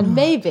diplomat, and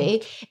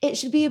maybe it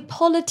should be a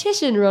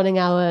politician running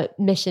our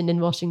mission in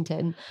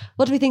Washington.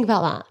 What do we think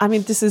about that? I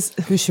mean, this is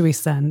who should we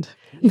send?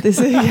 this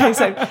is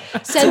exactly.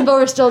 Send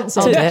Boris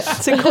Johnson.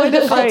 To coin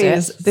a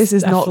phrase, this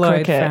is not Floyd for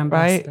cricket,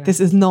 ambassador. right?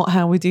 This is not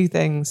how we do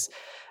things.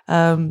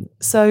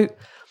 So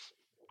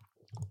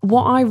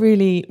what I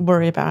really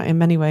worry about in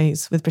many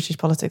ways with British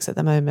politics at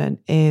the moment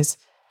is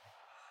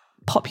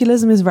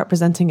populism is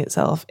representing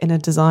itself in a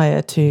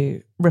desire to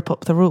rip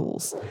up the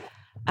rules.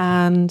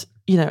 And,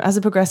 you know, as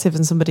a progressive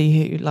and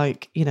somebody who,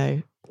 like, you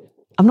know,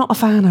 I'm not a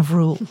fan of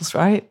rules,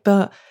 right?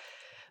 But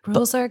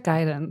rules are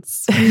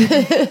guidance.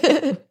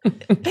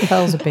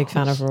 Pearl's a big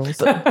fan of rules.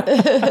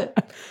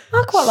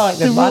 I quite like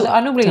them.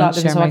 I normally like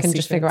them so I can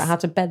just figure out how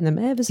to bend them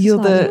ever so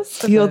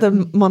slightly. You're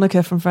the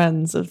Monica from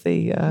Friends of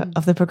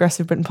the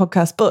Progressive Britain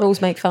podcast. But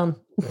rules make fun.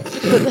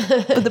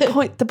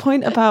 but the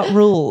point about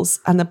rules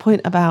and the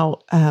point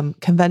about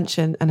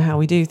convention and how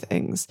we do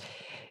things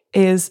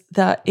is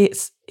that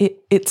it's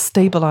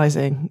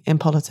stabilizing in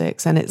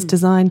politics, and it's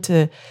designed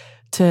to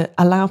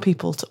allow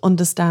people to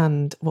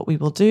understand what we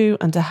will do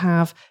and to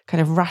have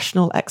kind of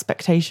rational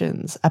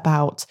expectations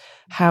about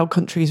how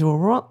countries will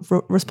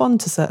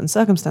respond to certain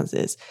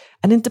circumstances.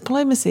 And in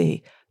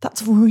diplomacy,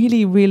 that's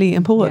really, really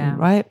important,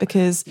 right?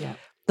 Because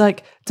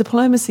like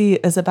diplomacy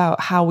is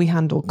about how we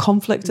handle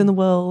conflict in the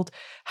world,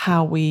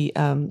 how we,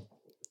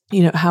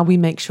 how we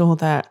make sure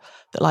that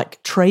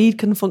like trade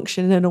can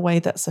function in a way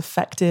that's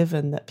effective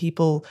and that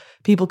people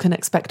can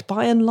expect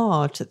by and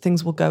large that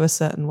things will go a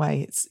certain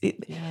way.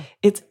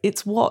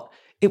 It's what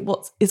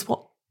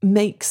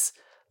makes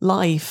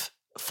life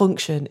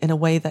function in a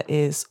way that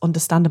is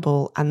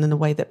understandable and in a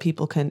way that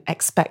people can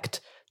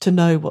expect to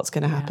know what's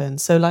going to happen.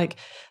 So like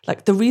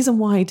the reason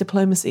why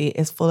diplomacy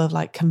is full of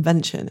like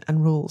convention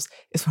and rules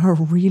is for a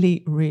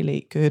really,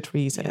 really good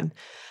reason.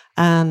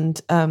 And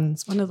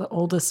it's one of the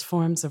oldest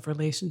forms of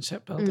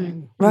relationship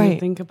building. Right. When you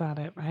think about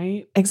it,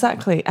 right?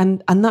 Exactly.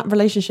 And that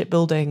relationship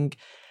building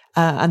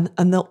and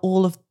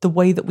all of the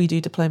way that we do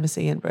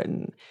diplomacy in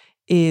Britain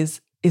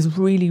is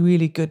really,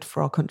 really good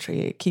for our country.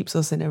 It keeps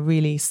us in a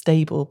really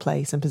stable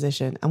place and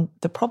position. And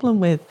the problem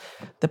with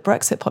the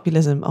Brexit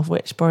populism, of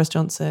which Boris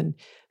Johnson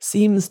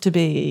seems to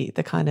be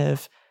the kind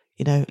of,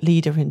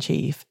 leader in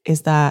chief,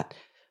 is that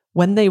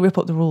when they rip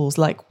up the rules,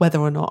 like whether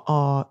or not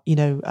our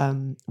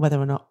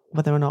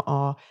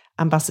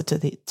ambassador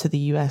to the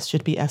US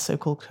should be a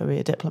so-called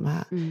career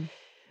diplomat,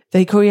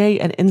 they create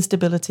an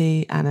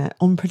instability and an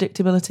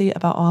unpredictability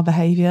about our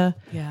behaviour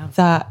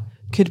that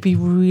could be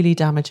really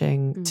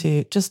damaging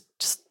to just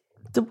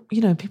the,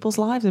 people's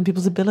lives and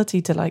people's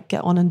ability to like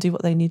get on and do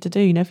what they need to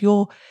do.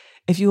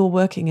 If you're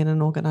working in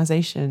an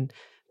organisation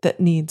that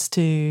needs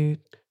to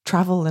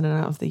travel in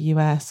and out of the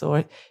US,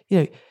 or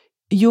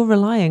you're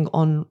relying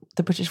on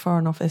the British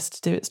Foreign Office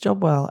to do its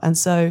job well. And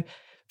so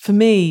for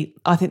me,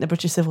 I think the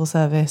British Civil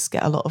Service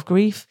get a lot of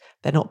grief.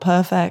 They're not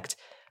perfect,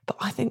 but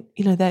I think,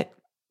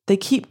 they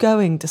keep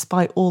going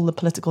despite all the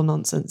political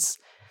nonsense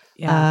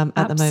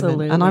at the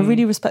moment. And I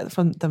really respect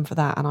them for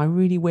that. And I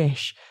really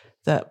wish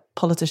that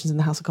politicians in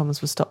the House of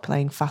Commons would stop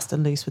playing fast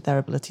and loose with their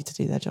ability to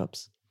do their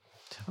jobs.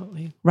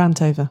 Totally.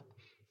 Rant over.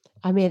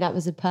 I mean, that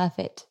was a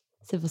perfect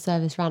civil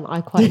service rant. I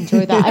quite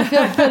enjoy that. I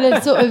feel full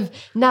of sort of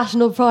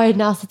national pride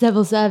now for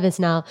civil service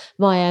now.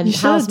 My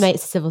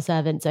housemate's a civil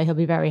servant, so he'll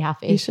be very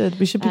happy. He should.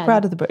 We should be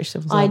proud of the British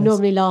civil service. I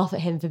normally laugh at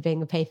him for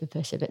being a paper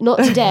pusher, but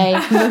not today.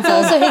 It's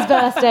also his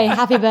birthday.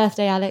 Happy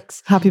birthday,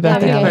 Alex. Happy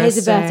birthday, There we go. Alex.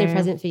 Here's a birthday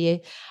present for you.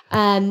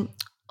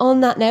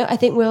 On that note, I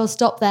think we'll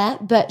stop there,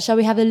 but shall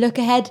we have a look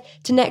ahead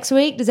to next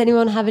week? Does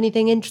anyone have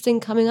anything interesting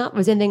coming up?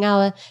 Was anything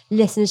our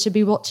listeners should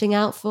be watching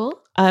out for?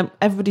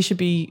 Everybody should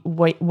be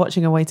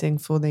watching and waiting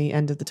for the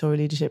end of the Tory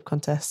leadership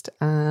contest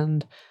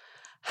and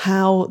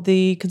how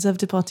the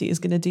Conservative Party is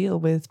going to deal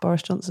with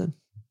Boris Johnson.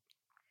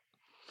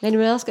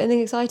 Anyone else got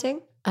anything exciting?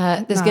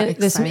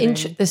 There's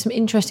some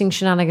interesting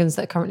shenanigans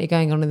that are currently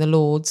going on in the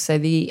Lords. So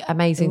the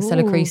amazing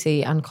Stella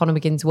Creasy and Conor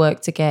McGinn's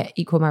work to get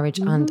equal marriage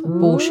and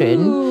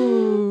abortion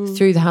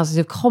through the Houses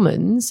of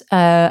Commons.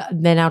 They're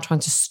now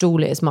trying to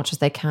stall it as much as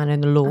they can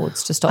in the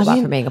Lords to stop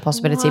that from being a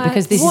possibility.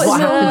 Because this is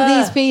what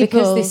happens. These people?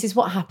 Because this is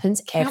what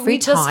happens every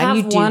just time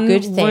you have do one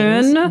good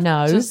things. win?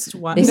 No, Just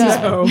one. This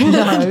No.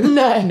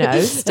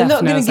 is, no. I'm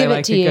not going to give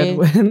it to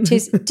you.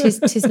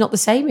 Tis not the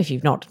same if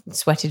you've not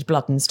sweated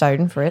blood and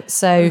stone for it.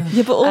 So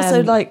Yeah, but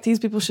also these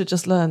people should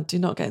just learn, do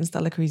not get in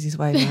Stella Creasy's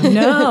way. Man.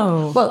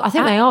 No. Well, I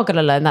think they are going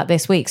to learn that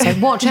this week. So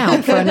watch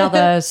out for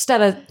another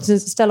Stella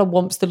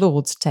wants the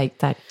Lords to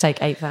take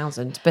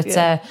 8,000. But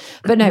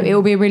no, it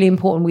will be a really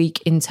important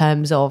week in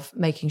terms of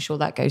making sure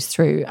that goes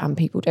through and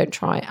people don't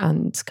try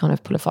and kind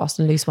of pull a fast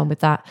and loose one with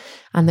that,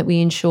 and that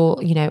we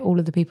ensure, all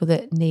of the people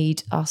that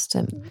need us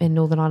in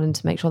Northern Ireland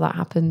to make sure that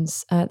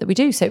happens, that we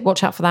do. So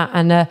watch out for that,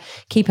 and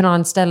keep an eye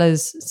on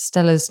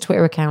Stella's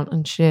Twitter account,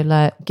 and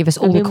she'll give us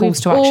all the calls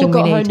to action we need. All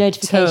got her need.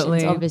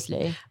 notifications,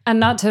 obviously. And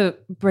not to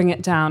bring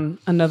it down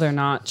another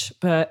notch,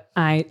 but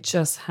I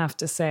just have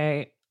to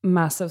say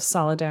massive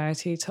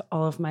solidarity to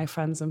all of my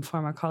friends and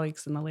former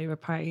colleagues in the Labour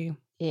Party.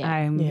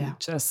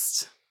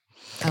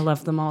 I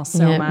love them all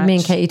so much. Me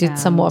and Katie did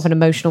somewhat of an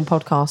emotional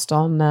podcast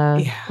on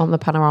the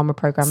Panorama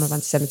programme of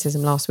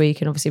anti-Semitism last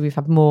week, and obviously we've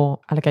had more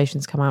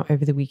allegations come out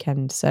over the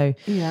weekend. So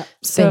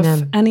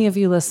if any of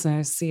you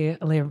listeners see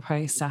a Labour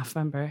Party staff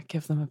member,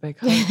 give them a big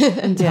hug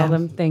and tell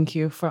them thank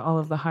you for all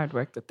of the hard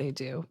work that they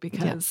do,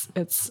 because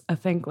it's a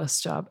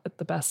thankless job at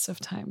the best of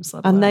times.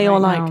 And they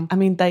are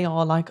they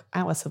are like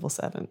our civil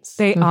servants.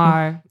 They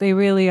are. They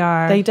really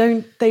are. They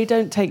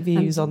don't take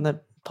views on the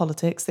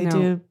politics. They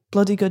do a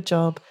bloody good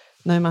job.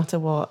 No matter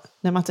what,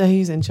 no matter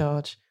who's in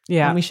charge.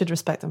 Yeah. And we should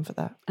respect them for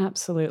that.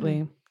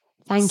 Absolutely.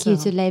 Thank you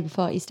to Labour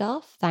Party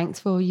staff. Thanks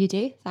for all you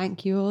do.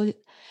 Thank you all.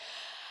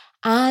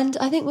 And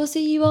I think we'll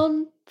see you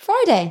on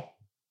Friday.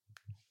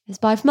 It's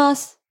bye from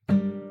us.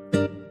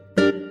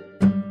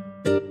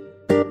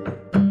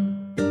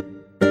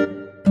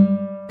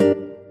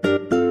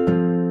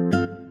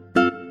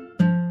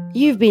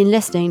 You've been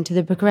listening to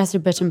the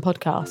Progressive Britain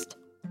podcast.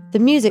 The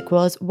music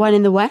was One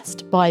in the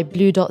West by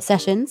Blue Dot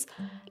Sessions,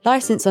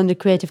 licensed under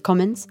Creative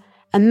Commons,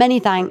 and many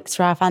thanks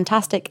to our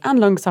fantastic and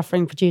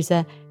long-suffering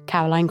producer,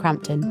 Caroline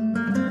Crampton.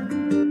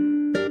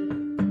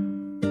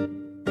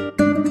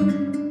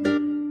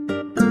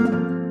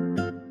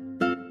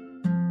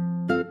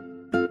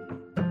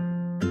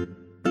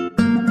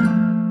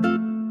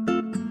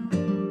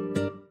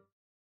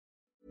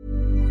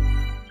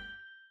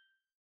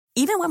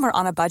 Even when we're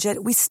on a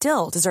budget, we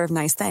still deserve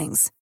nice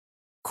things.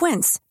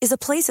 Quince is a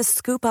place to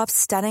scoop up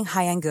stunning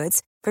high-end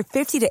goods for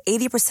 50 to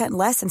 80%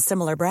 less than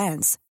similar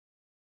brands.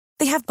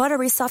 They have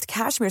buttery soft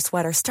cashmere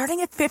sweaters starting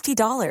at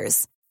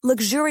 $50,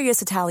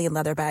 luxurious Italian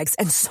leather bags,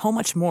 and so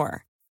much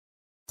more.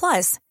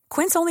 Plus,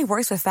 Quince only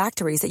works with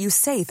factories that use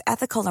safe,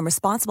 ethical, and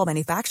responsible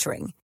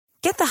manufacturing.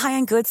 Get the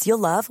high-end goods you'll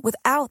love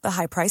without the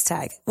high price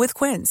tag with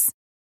Quince.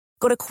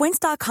 Go to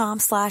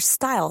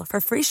quince.com/style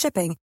for free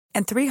shipping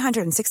and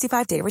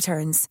 365-day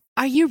returns.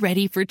 Are you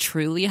ready for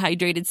truly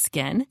hydrated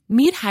skin?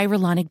 Meet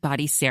Hyaluronic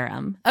Body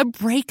Serum, a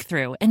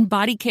breakthrough in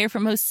body care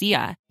from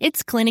Osea.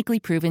 It's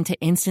clinically proven to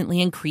instantly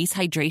increase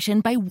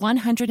hydration by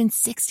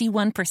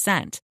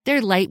 161%.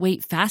 Their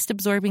lightweight,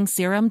 fast-absorbing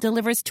serum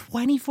delivers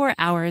 24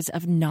 hours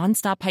of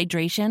nonstop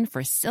hydration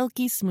for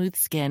silky smooth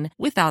skin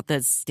without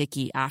the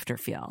sticky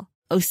afterfeel.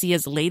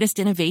 Osea's latest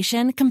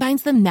innovation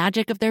combines the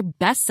magic of their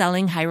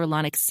best-selling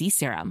Hyaluronic Sea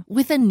Serum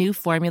with a new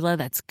formula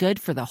that's good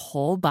for the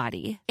whole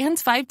body and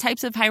 5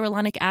 types of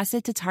hyaluronic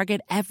acid to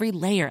target every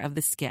layer of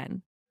the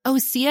skin.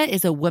 Osea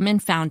is a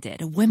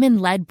women-founded,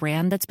 women-led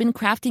brand that's been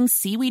crafting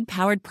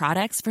seaweed-powered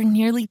products for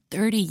nearly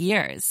 30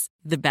 years.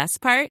 The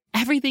best part?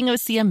 Everything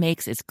Osea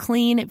makes is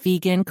clean,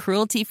 vegan,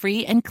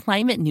 cruelty-free, and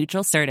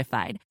climate-neutral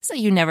certified, so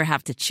you never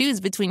have to choose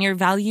between your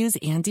values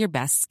and your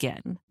best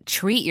skin.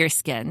 Treat your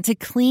skin to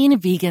clean,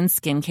 vegan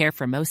skincare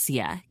from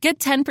Osea. Get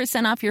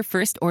 10% off your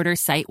first order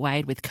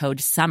site-wide with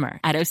code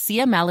SUMMER at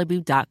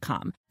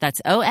OseaMalibu.com.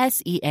 That's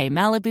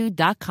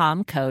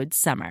OSEAMalibu.com, code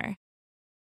SUMMER.